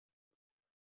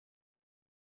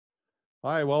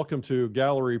Hi, welcome to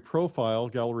Gallery Profile.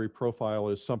 Gallery Profile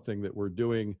is something that we're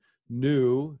doing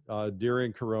new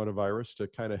during coronavirus to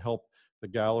kind of help the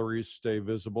galleries stay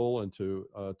visible and to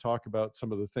talk about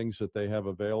some of the things that they have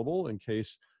available in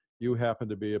case you happen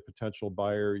to be a potential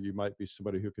buyer. You might be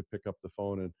somebody who could pick up the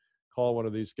phone and call one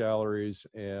of these galleries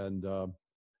and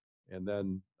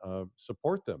then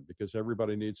support them because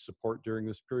everybody needs support during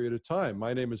this period of time.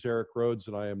 My name is Eric Rhodes,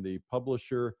 and I am the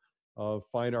publisher of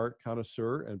Fine Art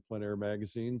Connoisseur and Plein Air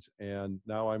magazines. And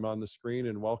now I'm on the screen,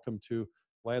 and welcome to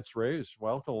Lance Rehs.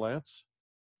 Welcome, Lance.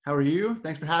 How are you?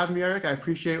 Thanks for having me, Eric. I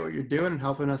appreciate what you're doing and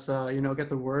helping us, get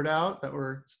the word out that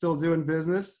we're still doing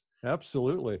business.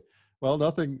 Absolutely. Well,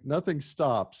 nothing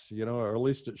stops, or at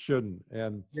least it shouldn't.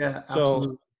 And Yeah, so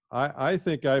absolutely. I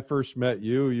think I first met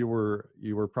you. You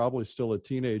were probably still a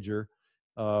teenager.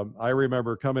 I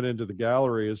remember coming into the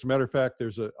gallery. As a matter of fact,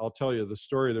 I'll tell you the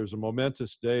story. There's a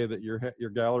momentous day that your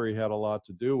gallery had a lot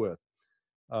to do with.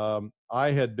 I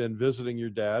had been visiting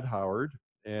your dad, Howard,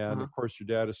 and Uh-huh. of course, your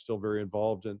dad is still very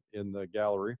involved in the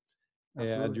gallery. And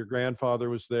Absolutely. your grandfather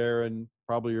was there, and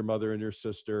probably your mother and your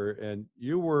sister. And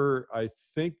you were, I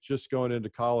think, just going into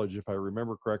college, if I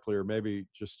remember correctly, or maybe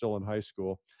just still in high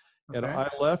school. And Okay. I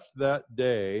left that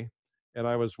day, and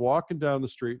I was walking down the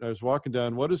street, and I was walking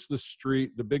down, what is the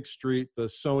street, the big street the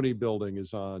Sony building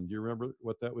is on? Do you remember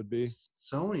what that would be?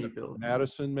 Sony building.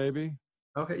 Madison, maybe?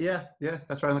 Okay, yeah, yeah,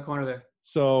 that's right on the corner there.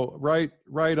 So right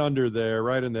under there,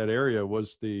 right in that area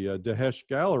was the Rehs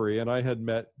Gallery, and I had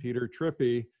met Peter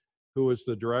Trippi, who was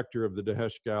the director of the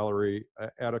Rehs Gallery,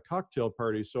 at a cocktail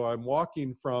party. So I'm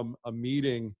walking from a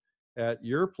meeting at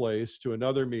your place to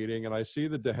another meeting, and I see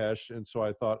the Rehs, and so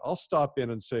I thought I'll stop in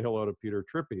and say hello to Peter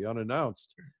Trippi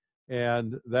unannounced.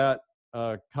 And that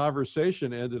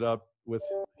conversation ended up with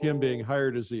him being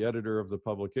hired as the editor of the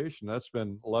publication. That's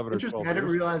been 11 or Interesting. 12 I didn't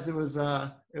years. realize it was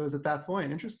at that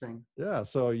point. Interesting. Yeah,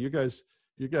 so you guys,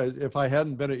 if I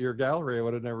hadn't been at your gallery, I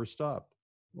would have never stopped.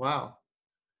 Wow.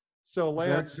 So Very,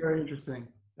 Lance, very interesting.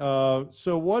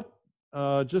 so what,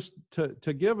 just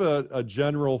to give a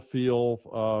general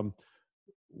feel,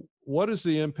 what is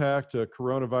the impact of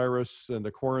coronavirus and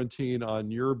the quarantine on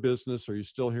your business? Are you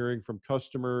still hearing from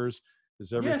customers?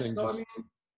 Is Yeah, everything so I just, mean,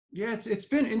 yeah, it's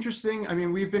been interesting. I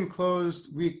mean, we've been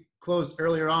closed. We closed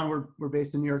earlier on. We're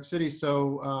based in New York City,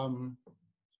 so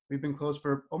we've been closed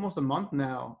for almost a month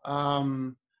now.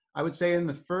 I would say in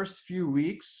the first few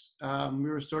weeks, we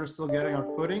were sort of still getting our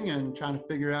footing and trying to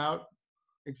figure out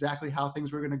exactly how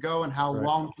things were going to go and how right?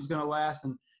 long it was going to last,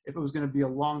 and if it was going to be a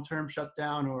long-term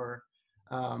shutdown or,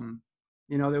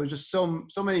 there was just so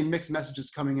many mixed messages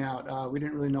coming out. We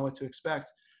didn't really know what to expect.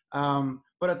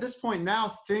 But at this point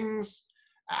now, things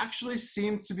actually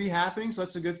seem to be happening, so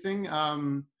that's a good thing.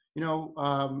 I'll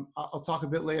talk a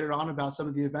bit later on about some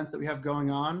of the events that we have going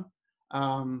on.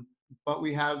 But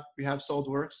we have sold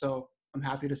work, so I'm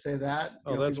happy to say that.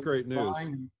 Oh, that's People great are news.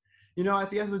 buying. And, at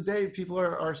the end of the day, people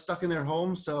are stuck in their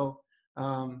homes, so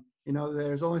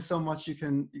there's only so much you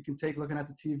can take looking at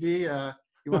the TV.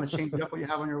 You want to change it up what you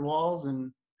have on your walls,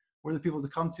 and we're the people to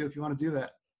come to if you want to do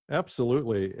that.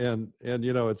 Absolutely. And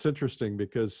it's interesting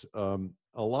because a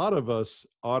lot of us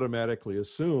automatically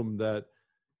assume that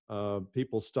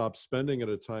people stop spending at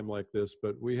a time like this,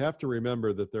 but we have to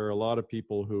remember that there are a lot of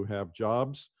people who have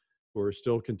jobs who are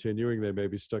still continuing. They may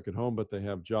be stuck at home, but they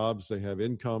have jobs, they have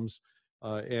incomes.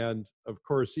 And of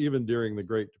course, even during the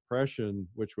Great Depression,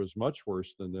 which was much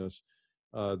worse than this,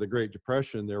 the Great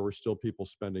Depression, there were still people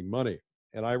spending money.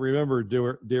 And I remember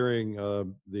during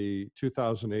the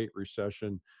 2008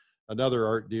 recession, another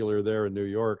art dealer there in New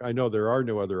York, I know there are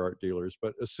no other art dealers,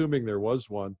 but assuming there was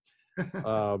one,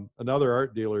 another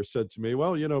art dealer said to me,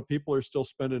 well, people are still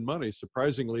spending money.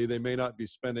 Surprisingly, they may not be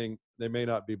buying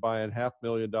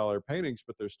 $500,000 paintings,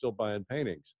 but they're still buying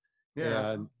paintings. Yeah, And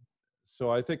absolutely. so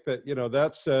I think that,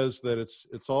 that says that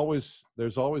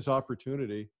there's always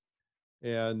opportunity.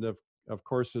 And of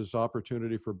course, there's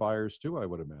opportunity for buyers too, I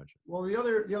would imagine. Well, the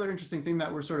other interesting thing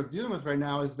that we're sort of dealing with right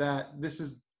now is that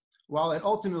while it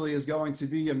ultimately is going to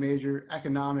be a major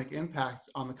economic impact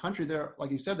on the country,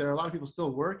 like you said, there are a lot of people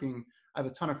still working. I have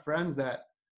a ton of friends that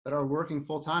are working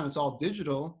full time. It's all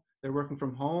digital. They're working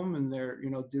from home and they're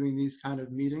doing these kind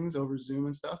of meetings over Zoom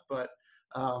and stuff. But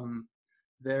um,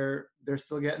 they're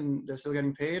still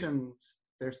getting paid, and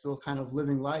they're still kind of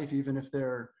living life even if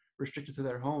they're restricted to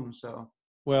their homes. So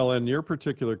Well, in your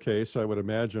particular case, I would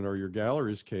imagine, or your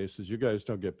gallery's case, is you guys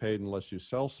don't get paid unless you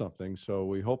sell something.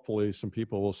 So hopefully some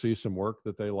people will see some work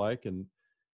that they like and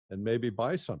maybe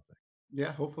buy something.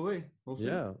 yeah, hopefully we'll see.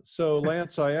 Yeah. So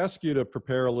Lance, I asked you to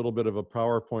prepare a little bit of a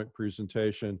PowerPoint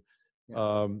presentation. Yeah.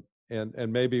 Um,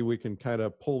 and maybe we can kind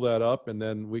of pull that up, and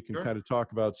then we can Sure. kind of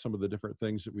talk about some of the different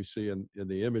things that we see in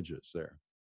the images there.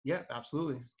 Yeah,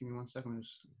 absolutely. Give me 1 second.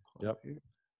 Just pull it up Yep. here.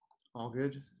 All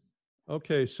good.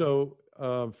 Okay, so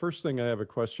first thing I have a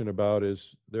question about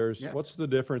is Yeah. what's the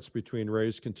difference between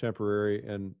Rehs Contemporary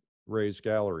and Rehs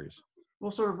Galleries?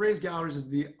 Well, sort of Rehs Galleries is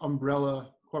the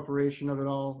umbrella corporation of it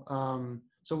all.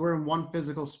 So we're in one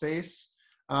physical space.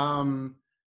 Um,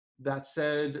 that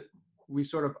said, we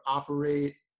sort of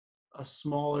operate a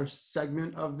smaller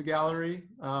segment of the gallery,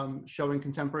 showing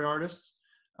contemporary artists.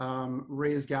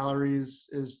 Rehs Galleries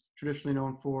is traditionally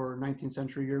known for 19th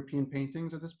century European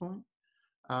paintings at this point.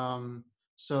 Um,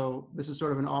 so this is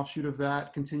sort of an offshoot of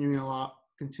that, continuing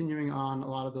on a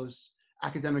lot of those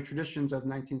academic traditions of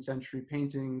 19th century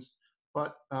paintings,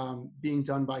 but being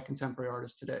done by contemporary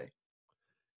artists today.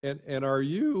 And are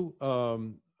you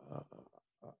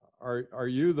are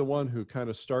you the one who kind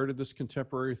of started this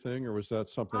contemporary thing, or was that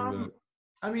something that?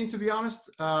 I mean, to be honest,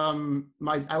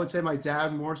 I would say my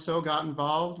dad more so got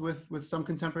involved with some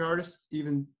contemporary artists,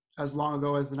 even as long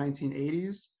ago as the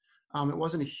 1980s. It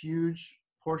wasn't a huge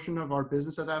portion of our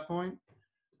business at that point.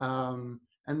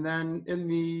 And then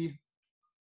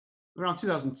around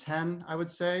 2010, I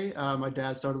would say, my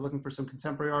dad started looking for some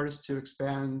contemporary artists to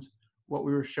expand what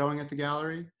we were showing at the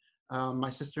gallery. My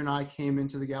sister and I came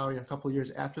into the gallery a couple of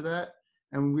years after that,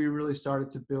 and we really started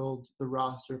to build the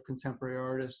roster of contemporary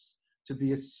artists to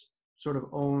be its sort of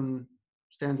own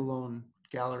standalone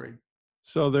gallery.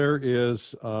 So there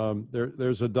is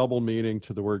there's a double meaning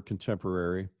to the word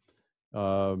contemporary,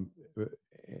 um,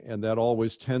 and that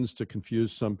always tends to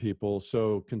confuse some people.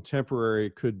 So contemporary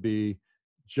could be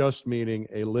just meaning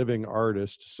a living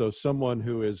artist. So someone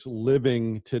who is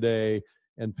living today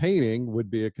and painting would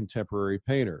be a contemporary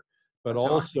painter. But That's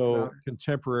how I think about also, it.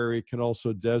 contemporary can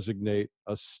also designate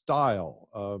a style,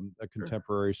 a Sure.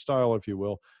 contemporary style, if you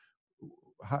will.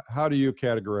 How do you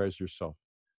categorize yourself?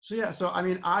 So yeah, so I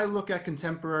mean, I look at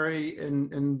contemporary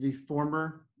in the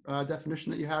former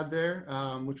definition that you had there,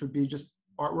 which would be just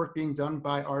artwork being done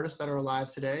by artists that are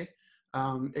alive today.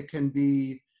 It can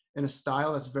be in a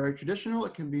style that's very traditional.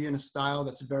 It can be in a style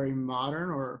that's very modern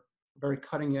or very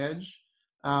cutting edge.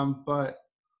 But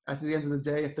at the end of the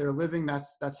day, if they're living,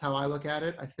 that's how I look at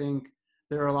it. I think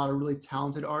there are a lot of really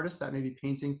talented artists that may be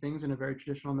painting things in a very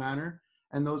traditional manner,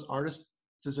 and those artists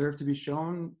deserve to be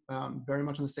shown very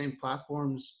much on the same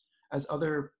platforms as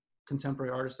other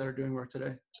contemporary artists that are doing work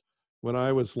today. When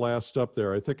I was last up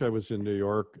there, I think I was in New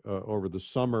York over the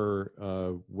summer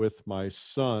with my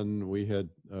son. We had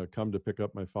come to pick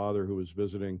up my father, who was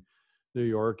visiting New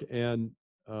York, and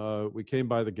we came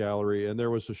by the gallery, and there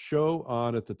was a show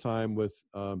on at the time with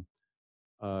uh,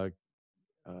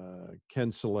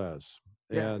 Ken Selez,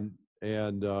 Yeah.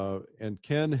 and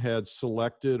Ken had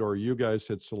selected, or you guys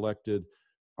had selected,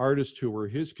 artists who were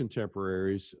his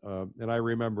contemporaries, and I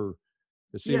remember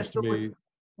it Yeah. seems to So me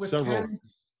with several. Ken,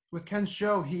 with Ken's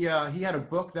show, he had a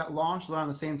book that launched around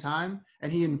the same time,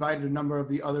 and he invited a number of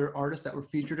the other artists that were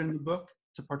featured in the book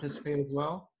to participate as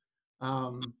well.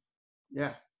 Um,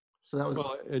 yeah. So that was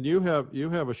Well, and you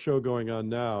have a show going on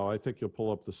now. I think you'll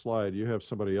pull up the slide. You have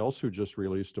somebody else who just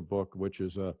released a book, which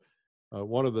is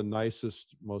one of the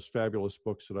nicest, most fabulous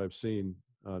books that I've seen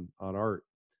on art.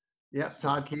 yeah, So,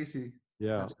 Todd Casey.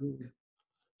 yeah. Absolutely.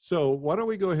 So why don't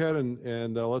we go ahead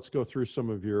and let's go through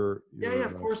some of Yeah, yeah,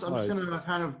 of course. I'm just slides. gonna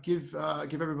kind of give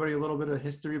everybody a little bit of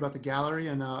history about the gallery,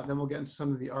 and then we'll get into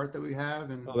some of the art that we have,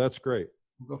 and Oh, that's great.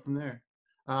 we'll go from there.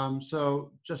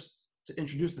 So just to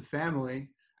introduce the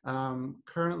family,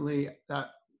 currently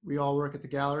that we all work at the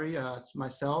gallery. It's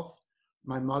myself,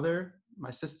 my mother,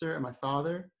 my sister, and my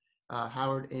father,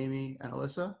 Howard, Amy, and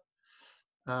Alyssa.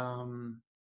 Um,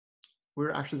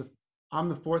 we're actually I'm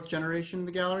the fourth generation in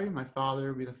the gallery. My father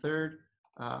would be the third.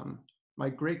 Um, my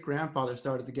great grandfather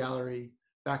started the gallery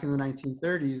back in the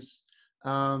 1930s.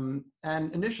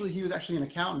 And initially he was actually an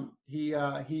accountant. He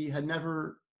had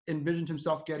never envisioned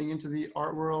himself getting into the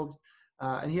art world.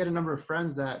 And he had a number of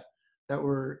friends that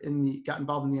got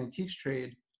involved in the antiques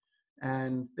trade,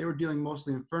 and they were dealing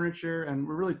mostly in furniture, and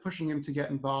were really pushing him to get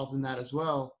involved in that as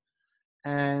well.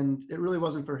 And it really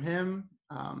wasn't for him.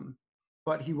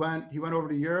 But he went over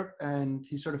to Europe, and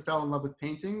he sort of fell in love with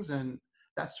paintings, and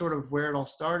that's sort of where it all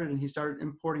started. And he started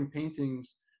importing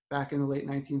paintings back in the late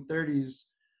 1930s.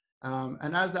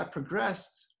 And as that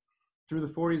progressed through the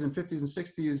 40s and 50s and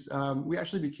 60s, we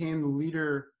actually became the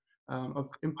leader of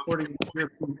importing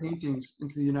European paintings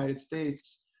into the United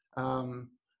States.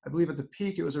 I believe at the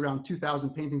peak it was around 2,000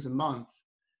 paintings a month,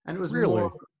 and Really?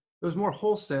 it was more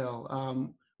wholesale.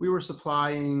 We were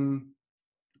supplying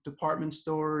department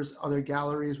stores, other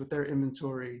galleries with their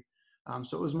inventory.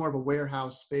 So it was more of a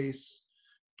warehouse space,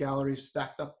 galleries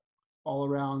stacked up all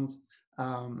around.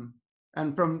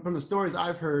 And from the stories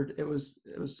I've heard, it was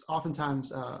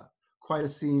oftentimes quite a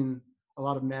scene, a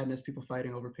lot of madness, people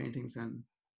fighting over paintings. And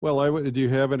Well, do you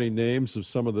have any names of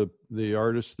some of the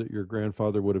artists that your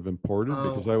grandfather would have imported?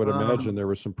 Because oh, I would imagine there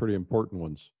were some pretty important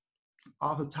ones.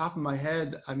 off the top of my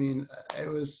head, I mean, it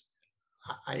was,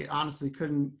 I honestly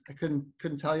couldn't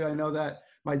tell you. I know that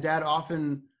my dad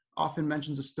often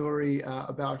mentions a story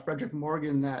about Frederick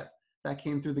Morgan that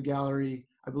came through the gallery.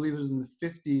 I believe it was in the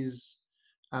 50s,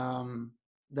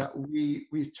 that we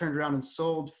turned around and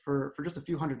sold for just a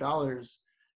few $100s.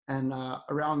 And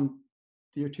around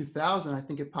the year 2000, I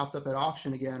think it popped up at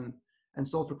auction again and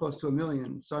sold for close to $1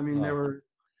 million. So I mean,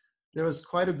 there was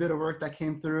quite a bit of work that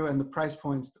came through, and the price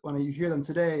points, when you hear them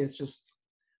today, it's just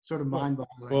sort of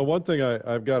mind-boggling. Well, one thing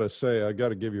I've got to say, I've got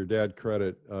to give your dad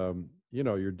credit. You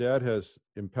know, your dad has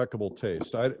impeccable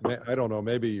taste. I don't know,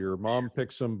 maybe your mom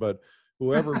picks them, but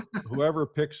whoever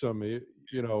picks them,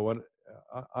 you know, when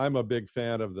I'm a big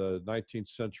fan of the 19th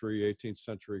century, 18th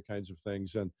century kinds of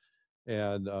things,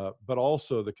 and but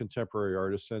also the contemporary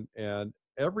artists, and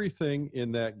everything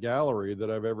in that gallery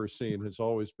that I've ever seen has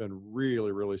always been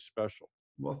really, really special.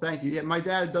 Well, thank you. Yeah, my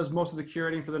dad does most of the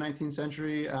curating for the 19th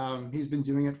century. He's been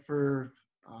doing it for,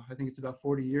 I think it's about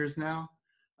 40 years now.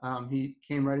 He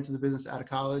came right into the business out of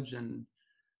college, and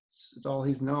it's all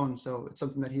he's known. So it's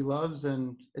something that he loves,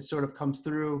 and it sort of comes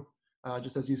through,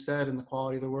 just as you said, in the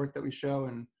quality of the work that we show,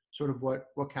 and sort of what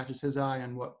catches his eye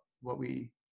and what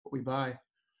we buy.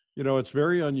 You know, it's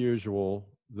very unusual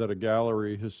that a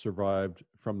gallery has survived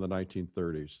from the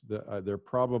 1930s. There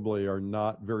probably are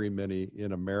not very many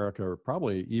in America, or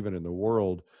probably even in the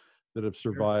world, that have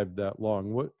survived that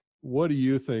long. What do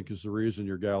you think is the reason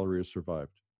your gallery has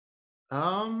survived?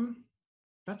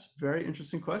 That's a very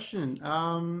interesting question.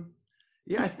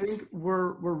 Yeah, I think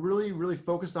we're really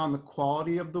focused on the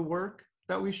quality of the work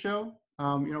that we show.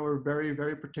 You know, we're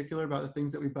very particular about the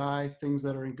things that we buy. Things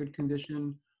that are in good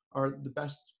condition are the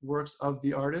best works of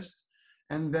the artist.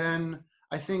 And then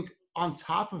I think on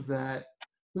top of that,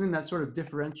 something that sort of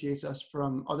differentiates us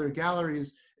from other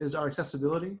galleries is our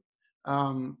accessibility.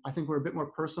 I think we're a bit more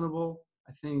personable.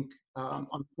 I think,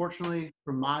 unfortunately,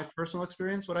 from my personal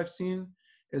experience, what I've seen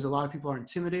is a lot of people are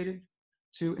intimidated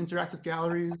to interact with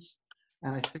galleries.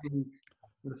 And I think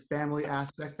the family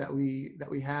aspect that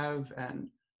we have, and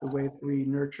the way that we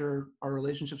nurture our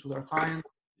relationships with our clients.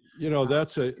 You know,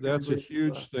 that's a Translate to,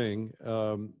 huge thing.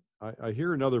 I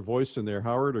hear another voice in there.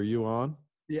 Howard, are you on?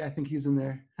 yeah, I think he's in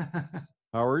there.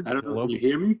 Howard, I don't know. hello. Can you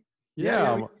hear me?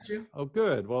 Yeah, we Yeah. got you. Oh,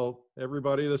 good. Well,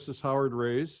 everybody, this is Howard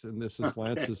Rehs, and this is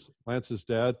Okay. Lance's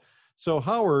dad. So,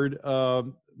 Howard,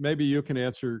 maybe you can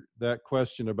answer that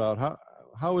question about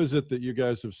how is it that you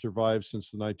guys have survived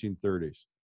since the 1930s?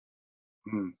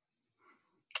 Hmm.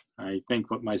 I think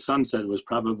what my son said was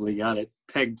probably got it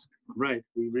pegged right.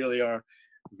 We really are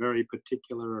very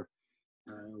particular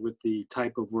with the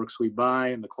type of works we buy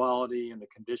and the quality and the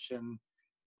condition,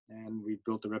 and we've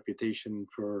built a reputation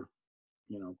for,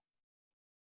 you know,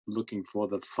 looking for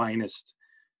the finest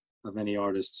of any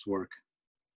artist's work.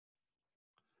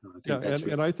 I Yeah, think that's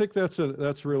and I think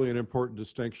that's really an important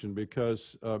distinction,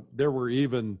 because there were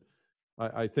even,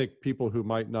 I think, people who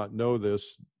might not know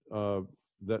this,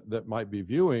 that might be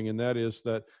viewing, and that is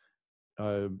that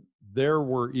there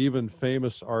were even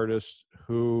famous artists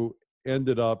who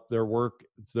ended up their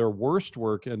worst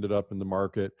work ended up in the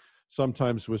market,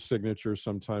 sometimes with signatures,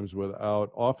 sometimes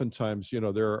without. Oftentimes, you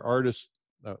know, there are artists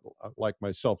like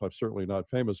myself. I'm certainly not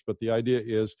famous, but the idea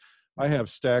is I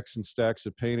have stacks and stacks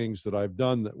of paintings that I've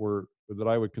done that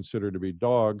I would consider to be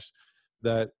dogs,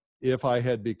 that if I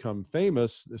had become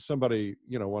famous, somebody,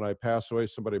 you know, when I pass away,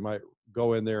 somebody might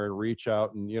go in there and reach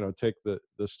out and, you know, take the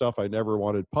stuff I never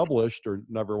wanted published or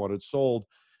never wanted sold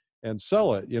and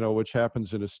sell it, you know, which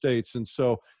happens in estates. And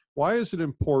so why is it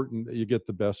important that you get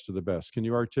the best of the best? Can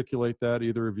you articulate that,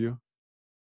 either of you?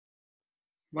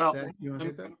 well. Dad, you want to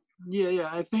hit that? Yeah.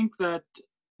 I think that,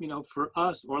 you know, for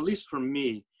us, or at least for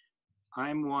me,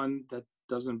 I'm one that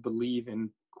doesn't believe in,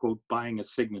 quote, buying a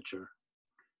signature.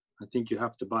 I think you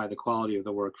have to buy the quality of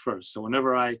the work first. So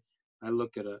whenever I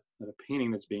look at a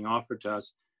painting that's being offered to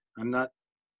us, I'm not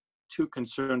too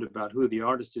concerned about who the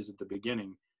artist is at the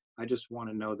beginning. I just want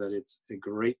to know that it's a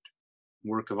great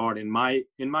work of art. In my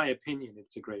opinion,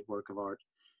 it's a great work of art.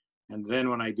 And then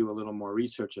when I do a little more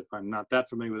research, if I'm not that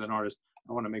familiar with an artist,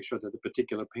 I want to make sure that the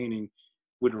particular painting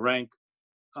would rank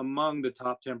among the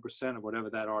top 10% of whatever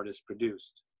that artist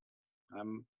produced.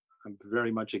 I'm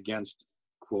very much against,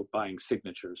 quote, buying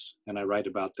signatures, and I write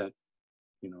about that,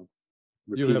 you know,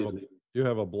 repeatedly. You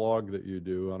have a blog that you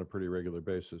do on a pretty regular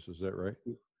basis. Is that right?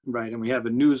 Right, and we have a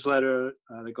newsletter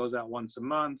that goes out once a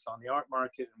month on the art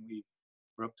market, and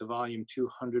we're up to volume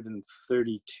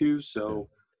 232, so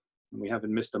we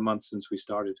haven't missed a month since we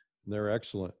started. They're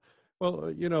excellent.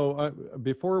 Well,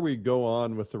 before we go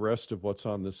on with the rest of what's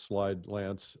on this slide,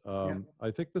 Lance,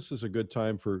 I think this is a good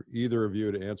time for either of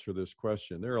you to answer this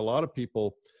question. There are a lot of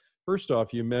people. First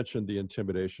off, you mentioned the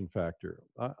intimidation factor.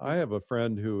 I have a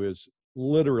friend who is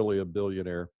literally a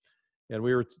billionaire, and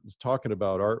we were talking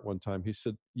about art one time. He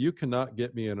said, "You cannot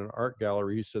get me in an art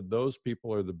gallery." He said, "Those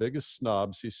people are the biggest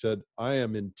snobs." He said, "I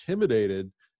am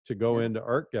intimidated to go into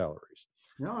art galleries."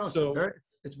 No, So,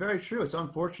 it's very true. It's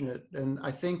unfortunate, and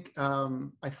I think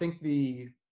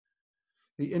the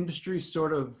industry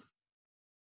sort of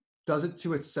does it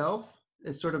to itself.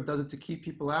 It sort of does it to keep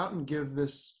people out and give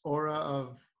this aura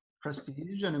of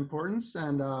prestige and importance,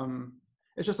 and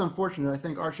it's just unfortunate. I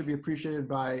think art should be appreciated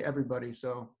by everybody.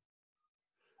 So,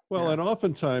 well, yeah, and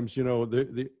oftentimes,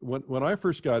 when I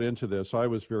first got into this, I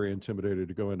was very intimidated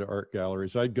to go into art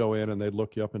galleries. I'd go in and they'd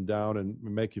look you up and down and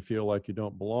make you feel like you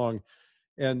don't belong.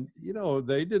 And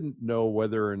they didn't know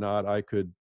whether or not I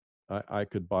could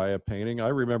buy a painting. I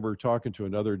remember talking to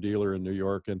another dealer in New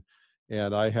York,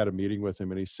 and I had a meeting with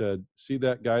him, and he said, "See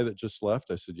that guy that just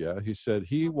left?" I said, "Yeah." He said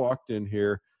he walked in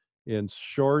here in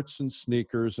shorts and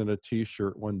sneakers and a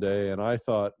t-shirt one day, and I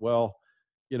thought, well,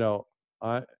 you know,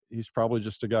 he's probably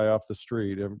just a guy off the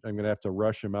street. I'm going to have to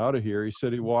rush him out of here. He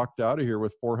said he walked out of here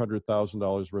with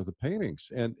 $400,000 worth of paintings,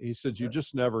 and he said you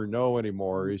just never know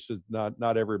anymore. He said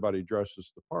not everybody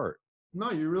dresses the part.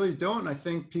 no, you really don't. I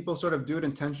think people sort of do it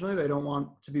intentionally. They don't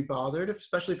want to be bothered,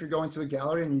 especially if you're going to a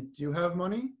gallery and you do have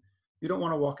money. You don't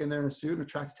want to walk in there in a suit and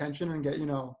attract attention and get,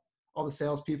 all the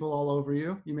salespeople all over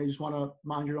you. You may just want to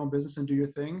mind your own business and do your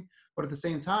thing. But at the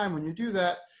same time, when you do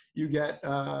that, you get,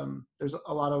 there's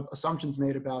a lot of assumptions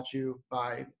made about you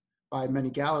by many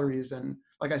galleries. And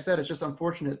like I said, it's just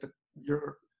unfortunate that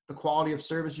the quality of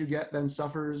service you get then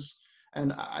suffers.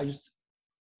 And I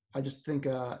just think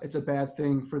it's a bad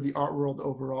thing for the art world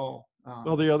overall.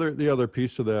 Well, the other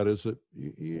piece of that is that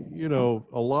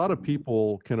a lot of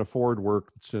people can afford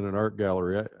work that's in an art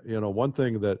gallery. One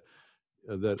thing that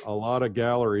a lot of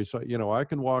galleries, I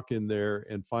can walk in there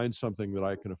and find something that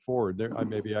I can afford.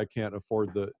 Maybe I can't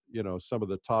afford the some of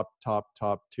the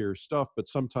top tier stuff, but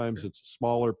sometimes it's a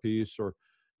smaller piece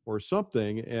or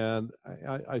something. And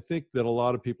I think that a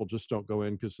lot of people just don't go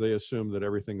in because they assume that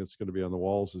everything that's going to be on the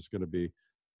walls is going to be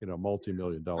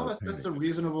multi-million No, dollar that's painting.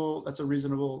 a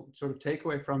reasonable sort of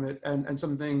takeaway from it. And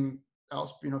something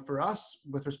else, for us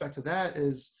with respect to that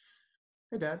is,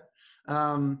 hey, Dad.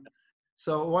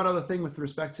 So one other thing with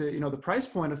respect to, the price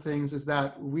point of things is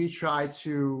that we try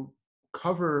to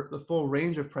cover the full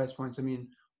range of price points. I mean,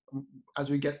 as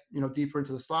we get, deeper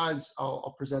into the slides,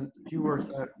 I'll present a few works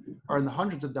that are in the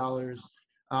hundreds of dollars.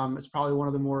 It's probably one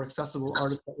of the more accessible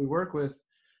artists that we work with.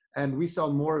 And we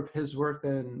sell more of his work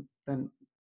than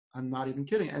I'm not even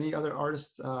kidding, any other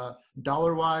artist,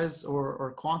 dollar-wise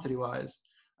or quantity-wise.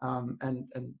 And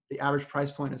the average price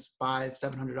point is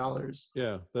 $500-700.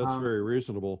 Yeah, that's very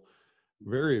reasonable.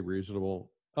 Very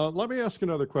reasonable. Let me ask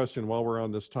another question while we're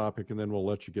on this topic, and then we'll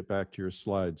let you get back to your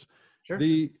slides. Sure.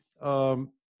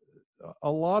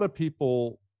 A lot of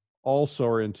people also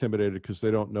are intimidated because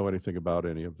they don't know anything about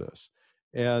any of this.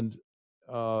 And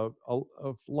a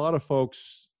lot of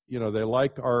folks, they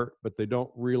like art, but they don't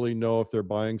really know if they're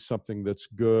buying something that's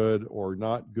good or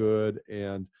not good.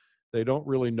 And they don't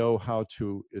really know how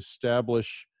to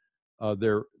establish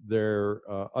their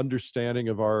understanding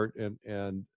of art.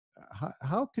 And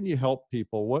how can you help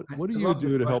people? What do you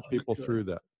do to help people through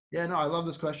that? Yeah, no, I love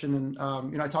this question.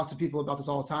 And, I talk to people about this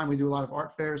all the time. We do a lot of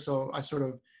art fairs. So I sort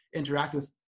of interact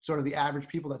with sort of the average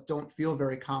people that don't feel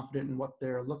very confident in what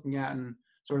they're looking at and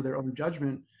sort of their own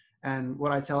judgment. And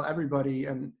what I tell everybody,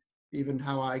 and even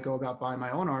how I go about buying my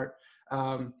own art,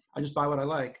 I just buy what I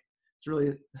like. It's really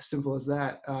as simple as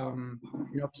that.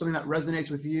 Something that resonates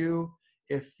with you,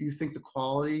 if you think the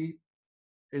quality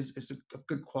is a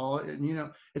good quality,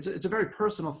 and it's a very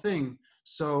personal thing.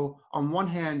 So on one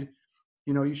hand,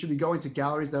 you should be going to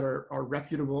galleries that are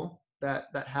reputable, that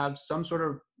have some sort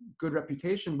of good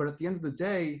reputation. But at the end of the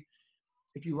day,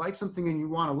 if you like something and you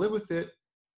want to live with it,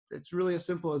 it's really as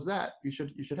simple as that. You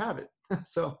should have it.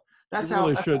 So that's how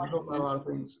I go about a lot of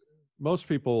things. Most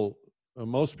people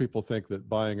think that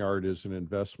buying art is an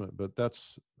investment, but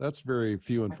that's very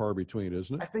few and far between,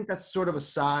 isn't it? I think that's sort of a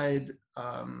side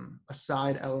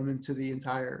element to the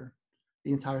entire,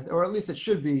 or at least it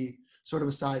should be sort of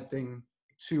a side thing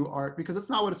to art, because it's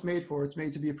not what it's made for. It's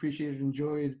made to be appreciated,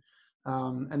 enjoyed.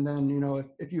 And then,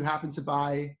 if you happen to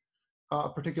buy a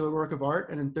particular work of art,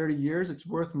 and in 30 years it's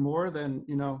worth more, then,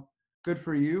 you know, good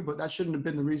for you, but that shouldn't have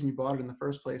been the reason you bought it in the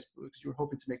first place, because you were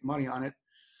hoping to make money on it.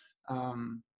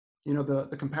 You know,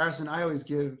 the comparison I always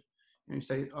give, you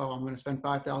say, oh, I'm going to spend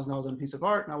 $5,000 on a piece of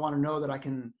art, and I want to know that I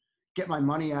can get my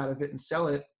money out of it and sell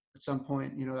it at some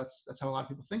point. You know, that's how a lot of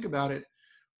people think about it.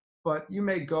 But you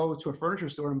may go to a furniture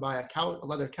store and buy a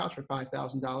leather couch for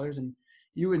 $5,000, and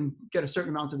you get a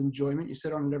certain amount of enjoyment. You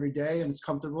sit on it every day, and it's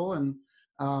comfortable. And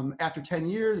after 10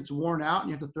 years, it's worn out, and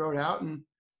you have to throw it out. And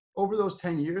over those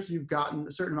 10 years, you've gotten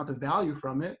a certain amount of value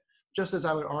from it. Just as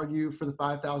I would argue for the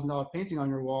 $5,000 painting on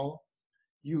your wall,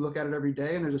 you look at it every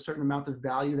day, and there's a certain amount of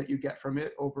value that you get from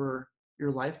it over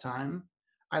your lifetime.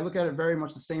 I look at it very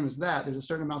much the same as that. There's a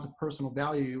certain amount of personal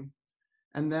value.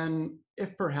 And then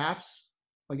if perhaps,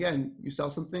 again, you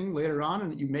sell something later on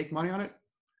and you make money on it,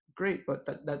 great, but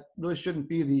that really shouldn't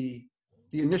be the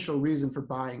initial reason for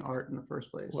buying art in the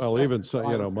first place. Well, even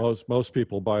so, you know, most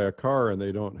people buy a car and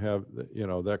they don't have, you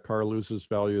know, that car loses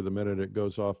value the minute it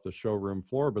goes off the showroom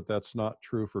floor, but that's not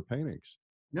true for paintings.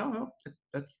 No,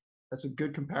 that's a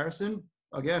good comparison.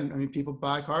 Again, I mean, people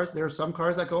buy cars. There are some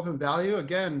cars that go up in value.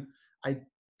 Again, I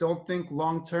don't think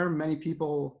long-term many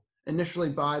people initially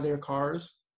buy their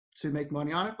cars to make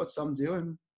money on it, but some do,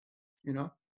 and, you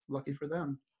know, lucky for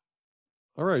them.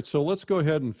 All right, so let's go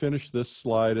ahead and finish this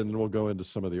slide, and then we'll go into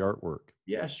some of the artwork.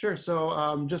 Yeah, sure.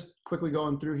 So just quickly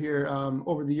going through here,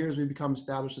 over the years, we've become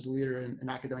established as a leader in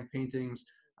academic paintings.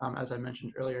 As I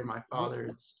mentioned earlier, my father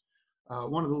is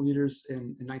one of the leaders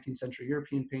in 19th century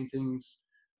European paintings.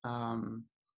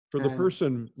 For the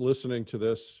person listening to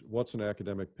this, what's an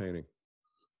academic painting?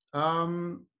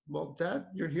 Well, Dad,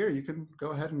 you're here. You can go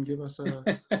ahead and give us a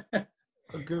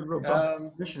good, robust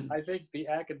definition. I think the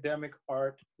academic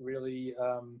art really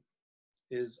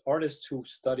is artists who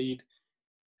studied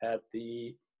at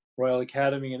the Royal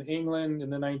Academy in England in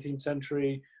the 19th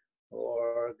century,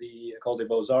 or the École des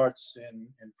Beaux-Arts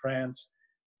in France,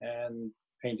 and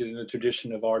painted in the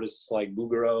tradition of artists like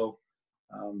Bouguereau,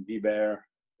 Biber,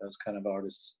 those kind of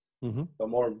artists. Mm-hmm. But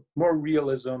more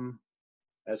realism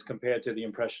as compared to the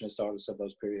Impressionist artists of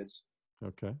those periods.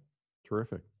 Okay,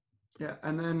 terrific. Yeah,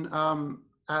 and then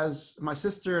as my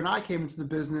sister and I came into the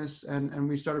business and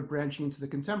we started branching into the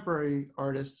contemporary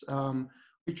artists,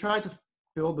 we tried to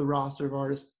build the roster of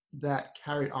artists that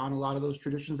carried on a lot of those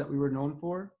traditions that we were known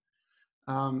for.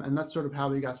 And that's sort of how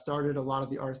we got started. A lot of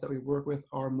the artists that we work with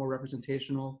are more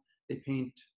representational. They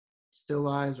paint still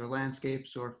lives or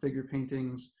landscapes or figure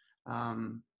paintings.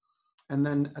 And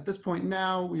then at this point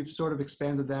now, we've sort of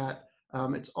expanded that.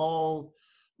 It's all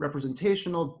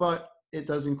representational, but it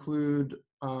does include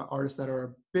artists that are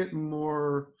a bit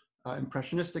more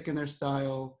impressionistic in their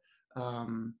style.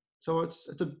 So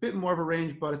it's a bit more of a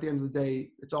range, but at the end of the day,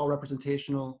 it's all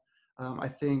representational. I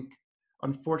think,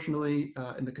 unfortunately,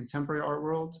 in the contemporary art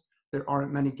world, there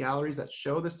aren't many galleries that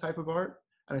show this type of art.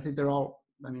 And I think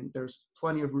there's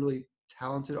plenty of really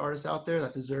talented artists out there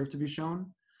that deserve to be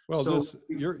shown. Well, so,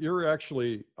 you're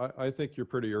actually, I think you're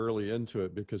pretty early into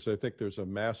it, because I think there's a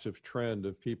massive trend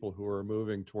of people who are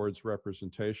moving towards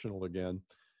representational again.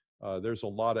 There's a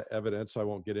lot of evidence. I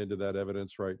won't get into that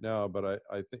evidence right now, but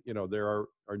I think, you know, there are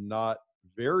not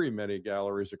very many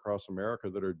galleries across America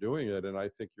that are doing it, and I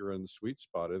think you're in the sweet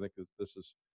spot. I think that this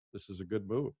is a good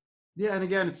move. Yeah, and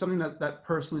again, it's something that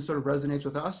personally sort of resonates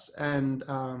with us. And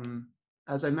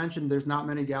as I mentioned, there's not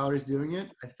many galleries doing it.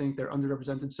 I think they're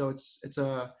underrepresented, so it's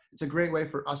a great way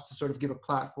for us to sort of give a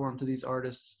platform to these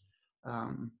artists. So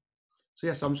I'm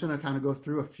just going to kind of go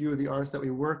through a few of the artists that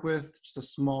we work with, just a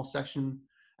small section.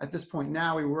 At this point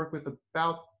now, we work with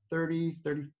about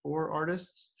 34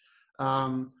 artists,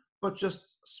 but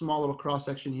just a small little cross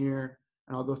section here,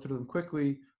 and I'll go through them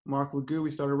quickly. Marc Legout,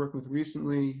 we started working with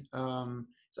recently.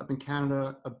 He's up in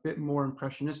Canada, a bit more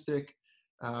impressionistic,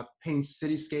 paints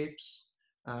cityscapes.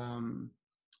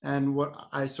 And what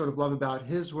I sort of love about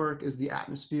his work is the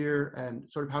atmosphere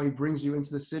and sort of how he brings you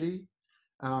into the city.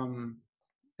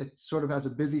 It sort of has a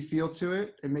busy feel to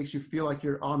it. It makes you feel like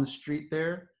you're on the street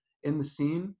there in the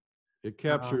scene. It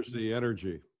captures the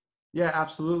energy. Yeah,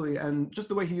 absolutely. And just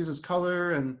the way he uses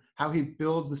color and how he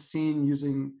builds the scene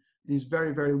using these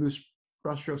very, very loose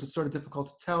brushstrokes, it's sort of difficult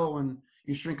to tell when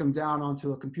you shrink them down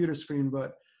onto a computer screen,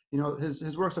 but you know,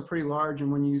 his works are pretty large,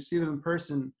 and when you see them in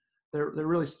person, they're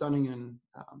really stunning. And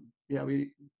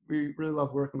we really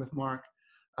love working with Marc.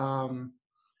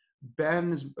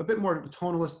 Ben is a bit more of a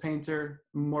tonalist painter,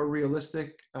 more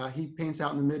realistic. He paints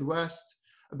out in the Midwest,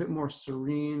 a bit more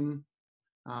serene,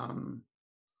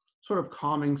 sort of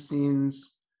calming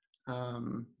scenes.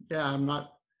 Tony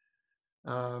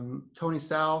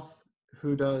South,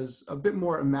 who does a bit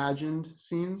more imagined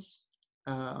scenes.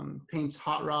 paints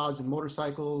hot rods and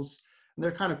motorcycles. And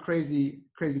they're kind of crazy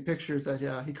pictures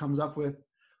that he comes up with,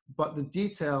 but the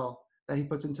detail that he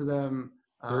puts into them.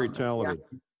 Very talented.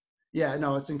 Yeah,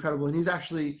 no, it's incredible. And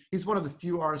he's one of the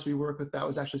few artists we work with that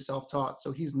was actually self-taught.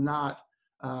 So he's not,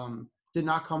 did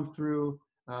not come through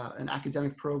an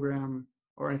academic program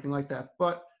or anything like that.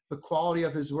 But the quality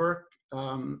of his work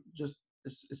just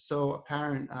is so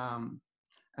apparent.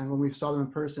 And when we saw them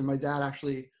in person, my dad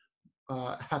actually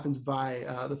happened to buy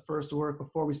the first work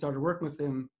before we started working with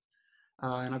him.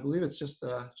 And I believe it's just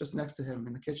next to him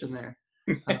in the kitchen there.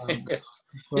 Yes,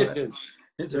 it is.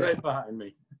 It's right behind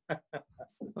me.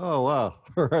 Oh, wow.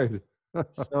 All right.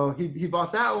 So he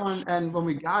bought that one, and when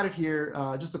we got it here,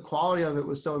 just the quality of it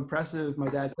was so impressive. My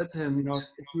dad said to him, you know,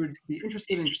 if you would be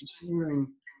interested in continuing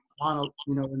on,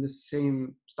 in the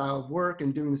same style of work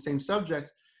and doing the same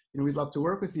subject, we'd love to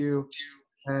work with you.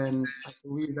 And I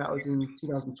believe that was in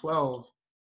 2012.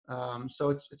 So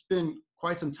it's been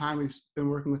quite some time we've been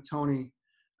working with Tony.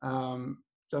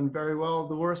 Done very well.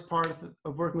 The worst part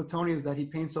of working with Tony is that he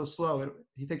paints so slow.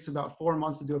 He takes about 4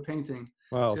 months to do a painting.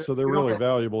 Wow. So they're really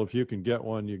valuable. If you can get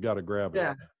one, you got to grab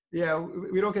it. Yeah.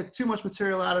 We don't get too much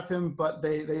material out of him, but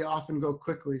they often go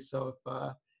quickly. So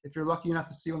if you're lucky enough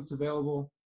to see what's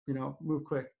available, move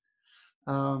quick.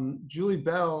 Julie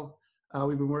Bell,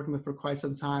 we've been working with for quite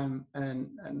some time, and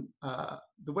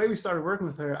the way we started working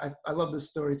with her, I love this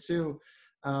story too.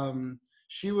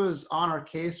 She was on our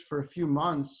case for a few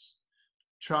months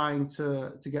trying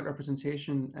to get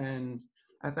representation, and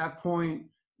at that point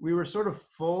we were sort of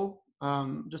full,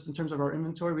 just in terms of our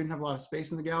inventory. We didn't have a lot of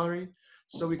space in the gallery,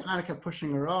 so we kind of kept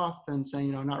pushing her off and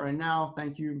saying, not right now,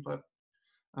 thank you. But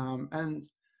and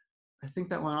I think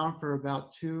that went on for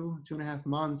about 2.5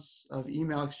 months of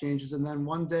email exchanges. And then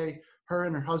one day, her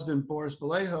and her husband, Boris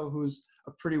Vallejo, who's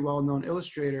a pretty well-known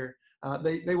illustrator,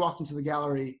 they walked into the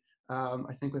gallery,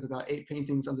 I think with about 8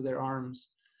 paintings under their arms.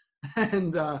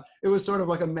 And it was sort of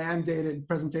like a mandated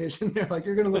presentation. They're like,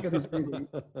 you're going to look at these paintings.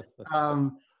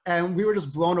 And we were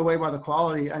just blown away by the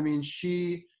quality. I mean,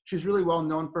 she's really well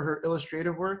known for her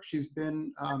illustrative work. She's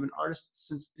been an artist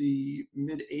since the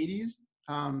mid-'80s.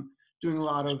 Doing a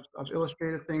lot of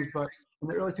illustrative things, but in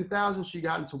the early 2000s, she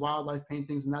got into wildlife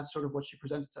paintings, and that's sort of what she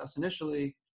presented to us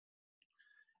initially.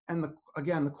 And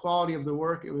again, the quality of the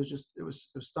work, it was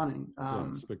stunning.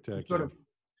 Spectacular.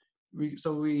 We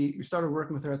started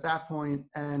working with her at that point,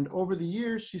 and over the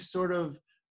years, she sort of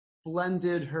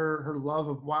blended her love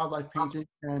of wildlife painting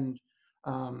and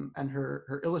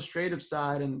her illustrative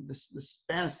side and this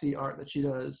fantasy art that she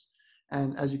does.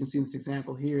 And as you can see in this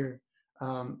example here,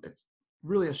 it's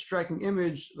really a striking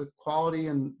image, the quality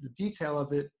and the detail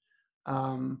of it.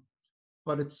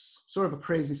 But it's sort of a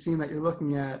crazy scene that you're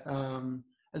looking at.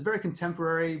 It's very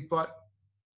contemporary, but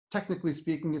technically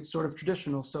speaking, it's sort of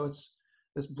traditional. So it's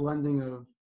this blending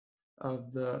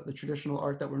of the traditional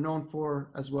art that we're known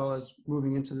for, as well as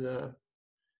moving into the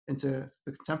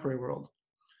contemporary world.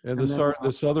 And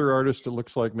this other artist, it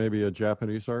looks like maybe a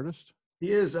Japanese artist?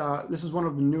 He is. This is one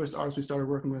of the newest artists we started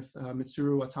working with,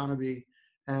 Mitsuru Watanabe.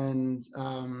 And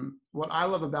what I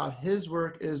love about his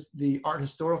work is the art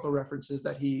historical references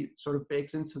that he sort of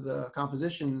bakes into the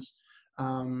compositions.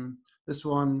 This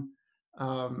one,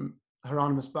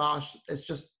 Hieronymus Bosch, it's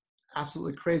just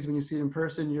absolutely crazy when you see it in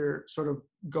person. You're sort of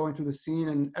going through the scene,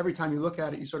 and every time you look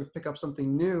at it, you sort of pick up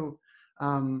something new.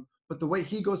 But the way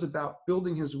he goes about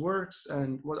building his works,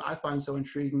 and what I find so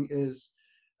intriguing is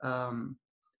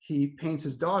he paints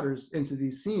his daughters into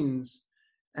these scenes.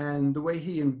 And the way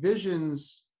he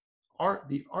envisions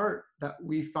the art that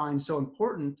we find so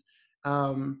important,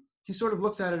 he sort of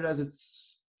looks at it as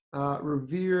it's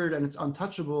revered and it's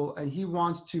untouchable, and he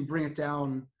wants to bring it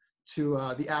down to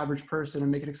the average person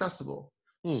and make it accessible.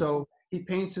 So he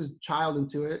paints his child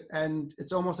into it, and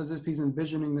it's almost as if he's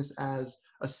envisioning this as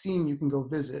a scene you can go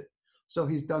visit. So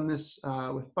he's done this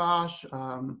with Bosch.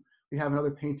 We have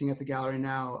another painting at the gallery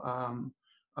now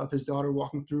of his daughter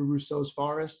walking through Rousseau's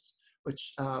forest,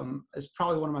 which is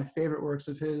probably one of my favorite works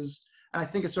of his. And I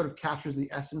think it sort of captures the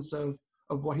essence of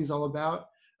what he's all about.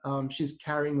 She's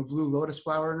carrying a blue lotus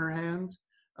flower in her hand,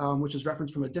 which is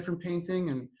referenced from a different painting.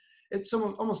 And it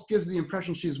almost gives the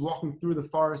impression she's walking through the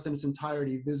forest in its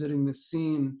entirety, visiting this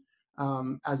scene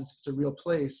as if it's a real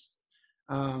place.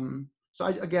 So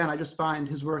I just find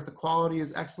his work, the quality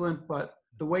is excellent, but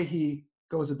the way he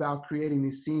goes about creating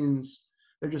these scenes,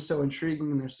 they're just so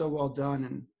intriguing and they're so well done.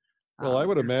 And well, I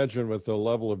would imagine with the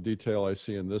level of detail I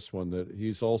see in this one that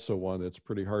he's also one that's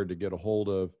pretty hard to get a hold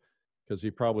of, because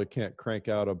he probably can't crank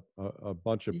out a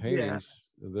bunch of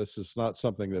paintings. Yeah. This is not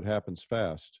something that happens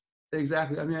fast.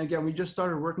 Exactly. I mean, again, we just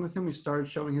started working with him. We started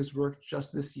showing his work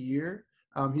just this year.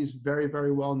 He's very,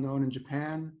 very well known in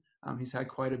Japan. He's had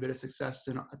quite a bit of success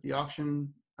at the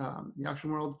auction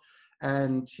world,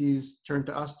 and he's turned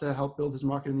to us to help build his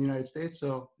market in the United States.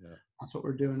 So Yeah. that's what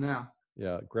we're doing now.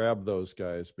 Yeah, grab those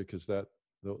guys, because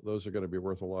those are going to be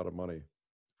worth a lot of money We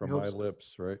from hope my so.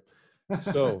 lips, right?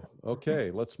 So,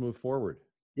 okay, let's move forward.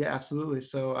 Yeah, absolutely.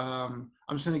 So I'm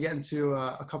just going to get into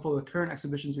a couple of the current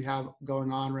exhibitions we have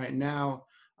going on right now.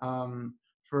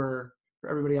 For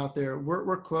everybody out there,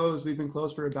 we're closed. We've been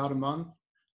closed for about a month.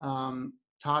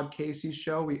 Todd Casey's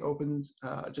show, we opened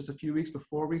just a few weeks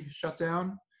before we shut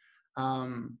down.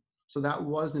 So that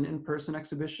was an in-person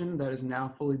exhibition that is now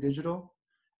fully digital.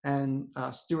 And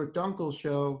Stuart Dunkel's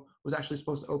show was actually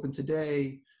supposed to open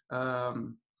today,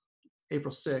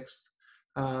 April 6th.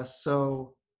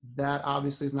 So that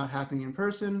obviously is not happening in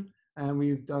person, and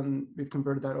we've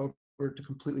converted that over to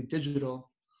completely digital.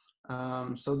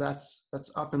 So that's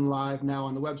up and live now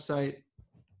on the website.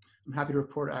 I'm happy to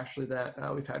report actually that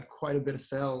we've had quite a bit of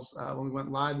sales when we went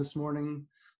live this morning.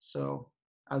 So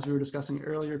as we were discussing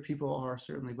earlier, people are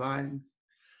certainly buying.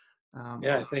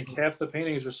 Yeah, I think half the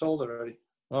paintings are sold already.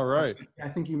 All right. I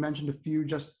think you mentioned a few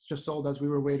just sold as we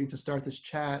were waiting to start this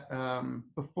chat.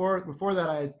 Before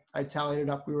that, I tallied it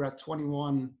up. We were at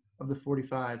 21 of the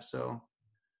 45, so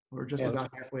we're just about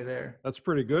halfway there. That's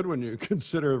pretty good when you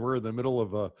consider we're in the middle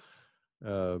of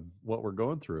what we're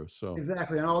going through. So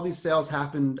exactly, and all these sales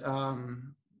happened.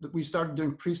 We started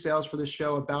doing pre-sales for this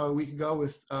show about a week ago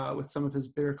with some of his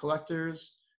bigger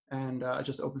collectors, and it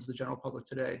just opened to the general public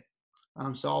today.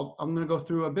 So I'm going to go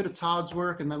through a bit of Todd's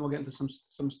work, and then we'll get into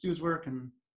some Stu's work. And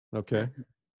okay.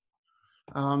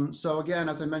 So again,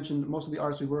 as I mentioned, most of the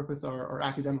artists we work with are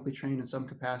academically trained in some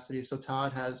capacity. So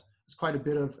Todd has quite a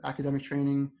bit of academic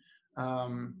training.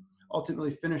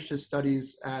 Ultimately finished his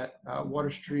studies at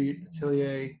Water Street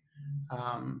Atelier,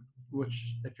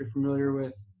 which, if you're familiar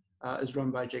with, is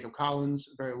run by Jacob Collins,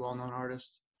 a very well-known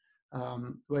artist.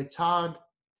 The way Todd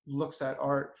looks at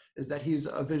art is that he's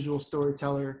a visual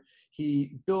storyteller.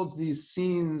 He builds these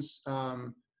scenes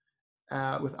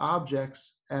with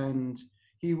objects, and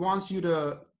he wants you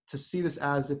to see this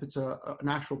as if it's an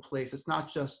actual place. It's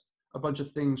not just a bunch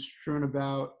of things strewn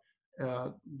about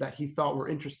that he thought were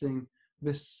interesting.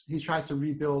 He tries to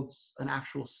rebuild an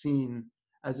actual scene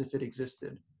as if it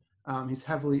existed. He's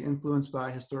heavily influenced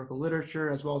by historical literature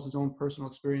as well as his own personal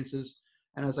experiences.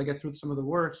 And as I get through some of the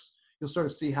works, you'll sort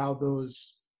of see how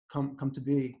those come to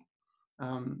be.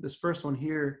 This first one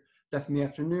here, Death in the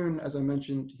Afternoon, as I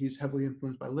mentioned, he's heavily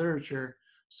influenced by literature.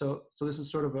 So this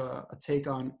is sort of a take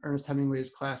on Ernest Hemingway's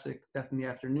classic Death in the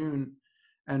Afternoon.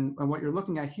 And what you're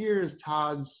looking at here is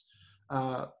Todd's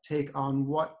take on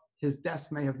what his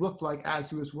desk may have looked like as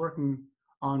he was working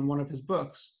on one of his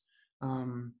books.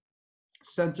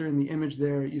 Center in the image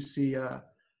there, you see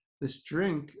this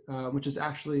drink, which is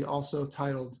actually also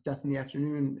titled Death in the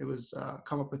Afternoon. It was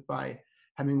come up with by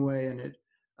Hemingway, and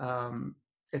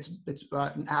it's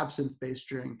an absinthe-based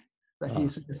drink that he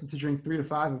suggested to drink 3 to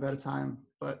 5 of at a time.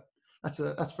 But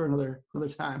that's for another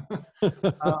time.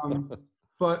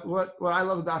 But what I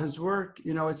love about his work,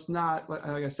 it's not, like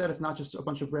I said, it's not just a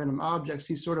bunch of random objects.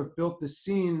 He sort of built the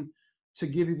scene to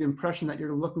give you the impression that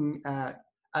you're looking at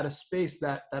a space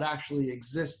that actually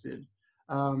existed.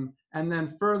 And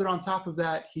then further on top of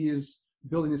that, he is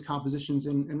building these compositions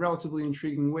in relatively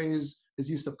intriguing ways. His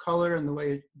use of color and the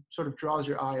way it sort of draws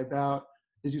your eye about,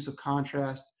 his use of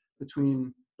contrast